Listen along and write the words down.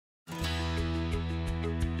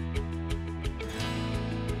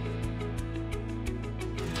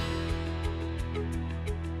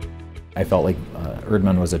I felt like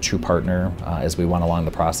ERDMAN was a true partner as we went along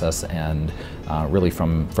the process, and really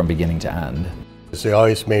from beginning to end. They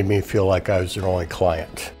always made me feel like I was their only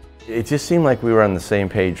client. It just seemed like we were on the same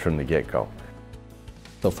page from the get-go.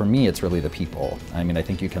 So for me, it's really the people. I mean, I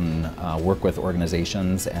think you can work with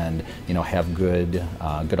organizations and have good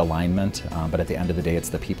alignment, but at the end of the day, it's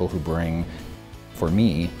the people who bring, for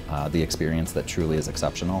me, the experience that truly is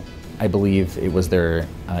exceptional. I believe it was their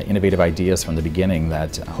innovative ideas from the beginning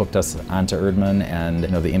that hooked us onto ERDMAN, and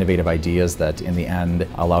the innovative ideas that in the end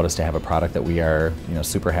allowed us to have a product that we are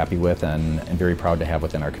super happy with and very proud to have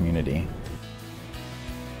within our community.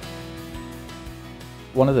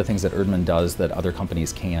 One of the things that ERDMAN does that other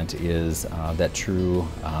companies can't is that true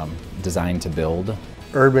design to build.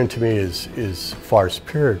 ERDMAN to me is far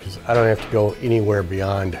superior because I don't have to go anywhere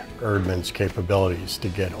beyond ERDMAN's capabilities to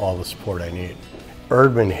get all the support I need.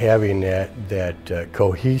 ERDMAN having that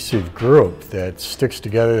cohesive group that sticks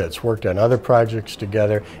together, that's worked on other projects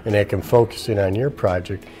together, and that can focus in on your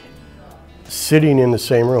project, sitting in the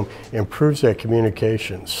same room improves that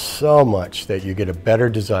communication so much that you get a better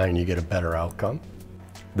design, you get a better outcome.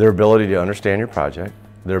 Their ability to understand your project,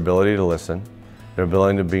 their ability to listen, their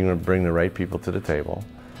ability to bring the right people to the table,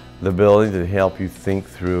 the ability to help you think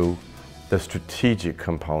through the strategic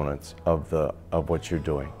components of what you're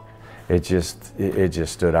doing. It just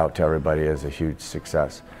stood out to everybody as a huge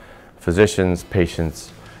success. Physicians,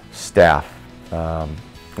 patients, staff, all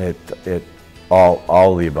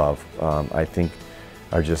the above, I think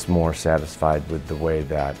are just more satisfied with the way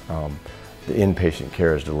that the inpatient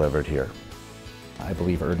care is delivered here. I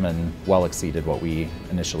believe ERDMAN well exceeded what we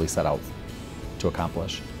initially set out to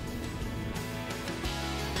accomplish.